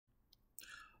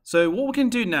So what we're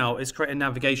going to do now is create a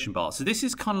navigation bar. So this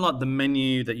is kind of like the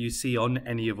menu that you see on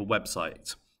any other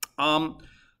website.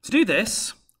 To do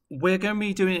this, we're going to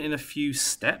be doing it in a few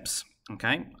steps.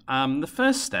 Okay. The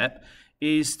first step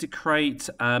is to create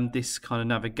this kind of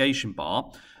navigation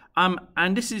bar.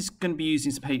 And this is going to be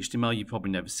using some HTML you've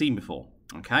probably never seen before.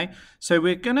 Okay. So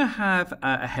we're going to have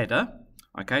a header.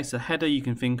 Okay. So header you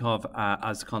can think of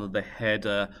as kind of the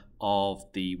header of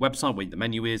the website where the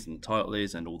menu is and the title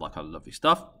is and all that kind of lovely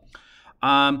stuff.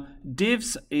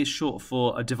 Divs is short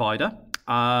for a divider.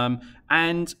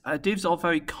 And divs are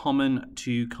very common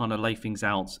to kind of lay things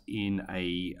out in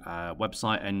a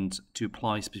website and to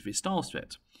apply specific styles to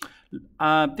it.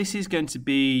 This is going to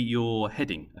be your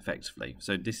heading, effectively.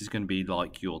 So this is going to be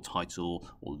like your title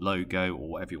or logo or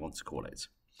whatever you want to call it.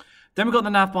 Then we've got the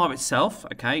nav bar itself.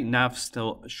 Okay, nav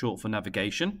still short for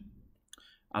navigation.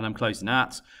 And I'm closing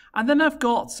that. And then I've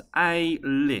got a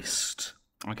list.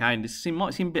 Okay, and this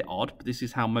might seem a bit odd, but this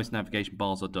is how most navigation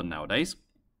bars are done nowadays.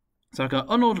 So I've got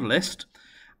an unordered list,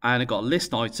 and I've got a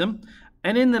list item.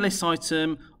 And in the list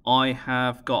item, I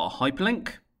have got a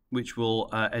hyperlink, which we'll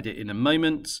edit in a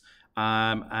moment.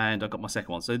 And I've got my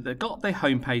second one. So they've got the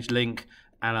homepage link,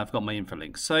 and I've got my info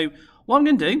link. So what I'm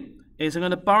going to do is I'm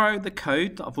going to borrow the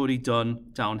code that I've already done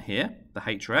down here, the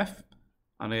href.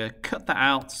 I'm going to cut that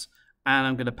out, and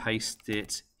I'm going to paste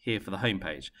it here for the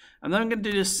homepage. And then I'm going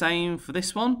to do the same for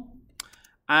this one.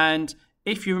 And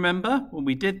if you remember, when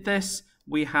we did this,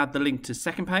 we had the link to the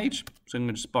second page. So I'm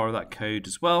going to just borrow that code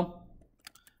as well.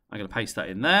 I'm going to paste that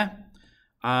in there.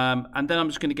 And then I'm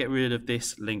just going to get rid of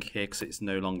this link here because it's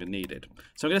no longer needed.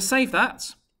 So I'm going to save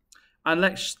that. And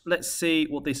let's see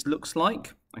what this looks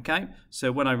like. Okay,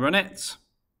 so when I run it, so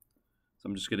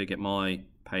I'm just going to get my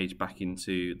page back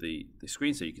into the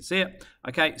screen so you can see it.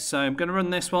 Okay, so I'm going to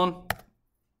run this one.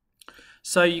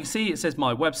 So you can see it says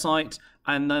my website,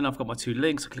 and then I've got my two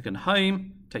links. I click on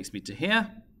home, takes me to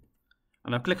here,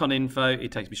 and I click on info,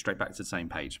 it takes me straight back to the same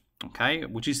page. Okay,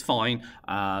 which is fine.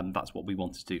 That's what we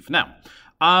want to do for now.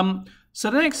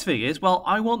 So the next thing is, well,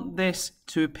 I want this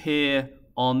to appear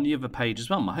on the other page as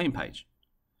well, my home page.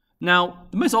 Now,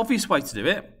 the most obvious way to do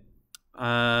it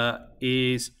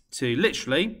is to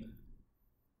literally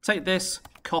take this,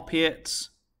 copy it,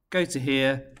 go to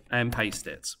here, and paste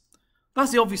it.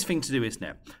 That's the obvious thing to do, isn't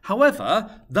it?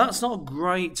 However, that's not a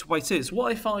great way to do it. So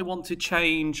what if I want to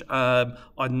change, I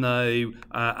don't know,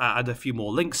 add a few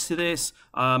more links to this,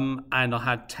 and I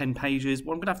had 10 pages?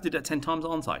 Well, I'm going to have to do that 10 times,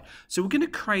 aren't I? So we're going to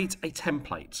create a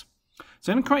template.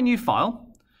 So I'm going to create a new file,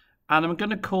 and I'm going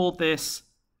to call this,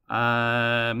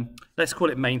 let's call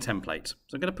it main template.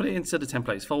 So I'm going to put it into the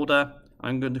templates folder.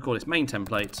 I'm going to call this main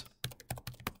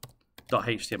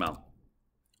template.html.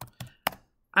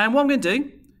 And what I'm going to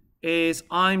do is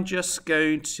I'm just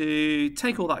going to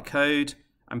take all that code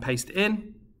and paste it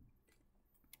in.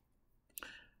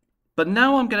 But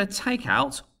now I'm going to take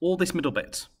out all this middle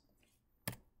bit.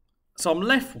 So I'm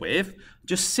left with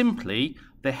just simply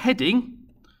the heading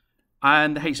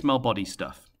and the HTML body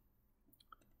stuff.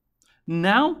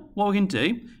 Now what we're going to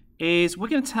do is we're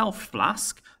going to tell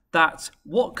Flask that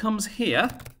what comes here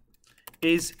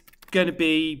is going to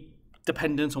be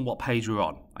dependent on what page we're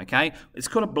on. Okay, it's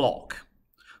called a block.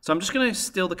 So I'm just going to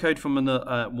steal the code from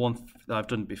another one that I've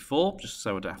done before, just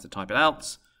so I don't have to type it out,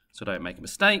 so I don't make a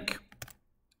mistake.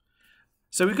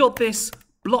 So we've got this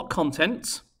block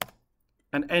content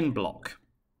and end block.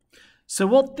 So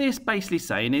what this basically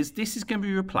saying is this is going to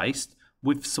be replaced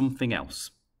with something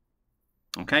else.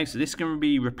 Okay, so this is going to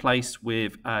be replaced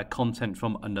with content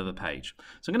from another page.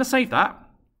 So I'm going to save that.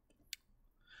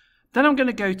 Then I'm going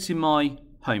to go to my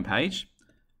home page.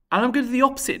 And I'm going to do the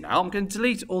opposite now. I'm going to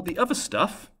delete all the other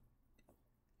stuff.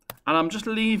 And I'm just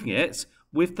leaving it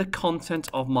with the content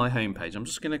of my homepage. I'm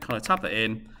just going to kind of tap it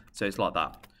in. So it's like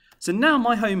that. So now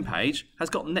my homepage has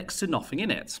got next to nothing in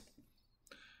it.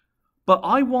 But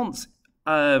I want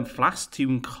Flask to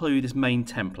include this main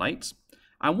template.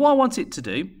 And what I want it to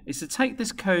do is to take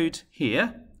this code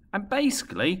here and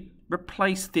basically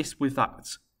replace this with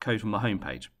that code from the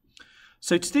homepage.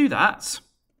 So to do that,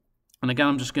 and again,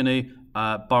 I'm just going to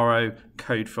borrow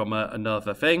code from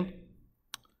another thing.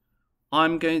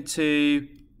 I'm going to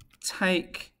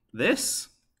take this,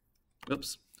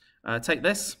 take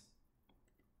this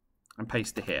and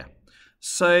paste it here.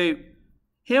 So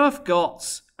here I've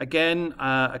got, again,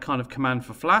 a kind of command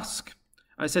for Flask.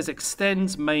 And it says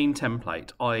extends main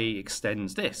template, i.e.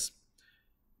 extends this.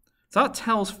 So that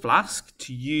tells Flask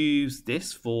to use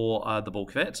this for the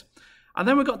bulk of it. And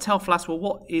then we've got to tell Flask, well,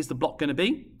 what is the block going to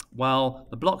be? Well,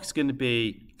 the block is going to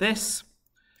be this,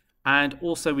 and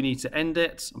also we need to end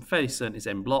it. I'm fairly certain it's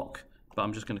end block, but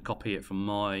I'm just going to copy it from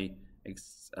my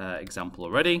example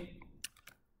already.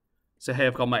 So here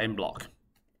I've got my end block.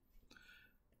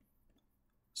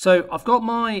 So I've got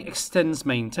my extends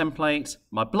main template,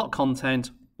 my block content,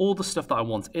 all the stuff that I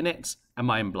want in it, and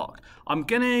my end block. I'm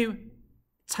going to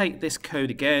take this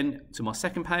code again to my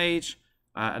second page,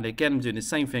 and again I'm doing the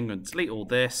same thing. I'm going to delete all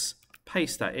this,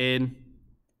 paste that in,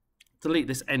 delete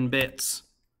this end bit,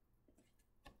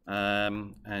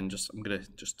 and I'm going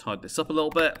to just tidy this up a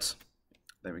little bit.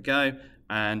 There we go.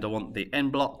 And I want the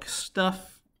end block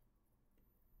stuff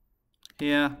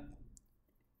here.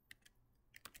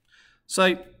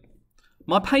 So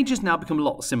my page has now become a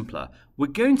lot simpler. We're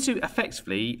going to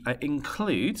effectively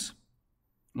include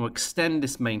or extend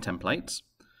this main template.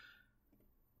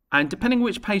 And depending on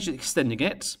which page is extending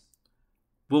it,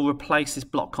 we'll replace this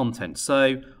block content.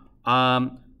 So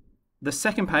the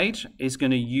second page is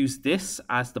going to use this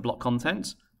as the block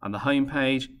content, and the home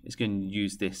page is going to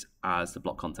use this as the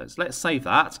block content. So let's save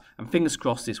that, and fingers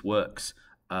crossed this works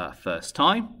first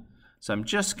time. So I'm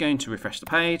just going to refresh the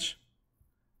page.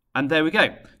 And there we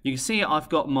go. You can see I've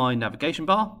got my navigation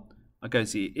bar. I go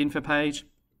to the info page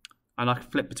and I can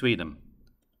flip between them.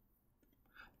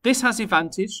 This has the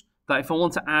advantage that if I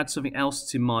want to add something else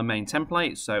to my main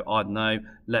template, so I don't know,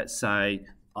 let's say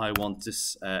I want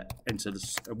to enter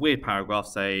this weird paragraph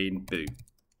saying boo.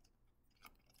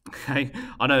 Okay,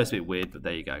 I know it's a bit weird, but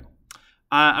there you go.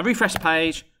 I refresh the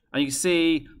page and you can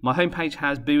see my home page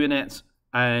has boo in it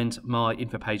and my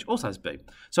info page also has boo.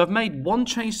 So I've made one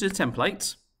change to the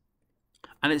template,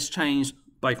 and it's changed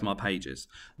both my pages.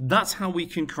 That's how we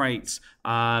can create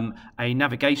a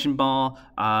navigation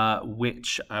bar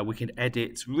which we can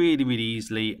edit really, really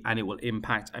easily, and it will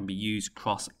impact and be used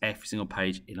across every single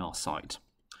page in our site.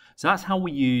 So that's how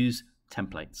we use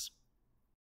templates.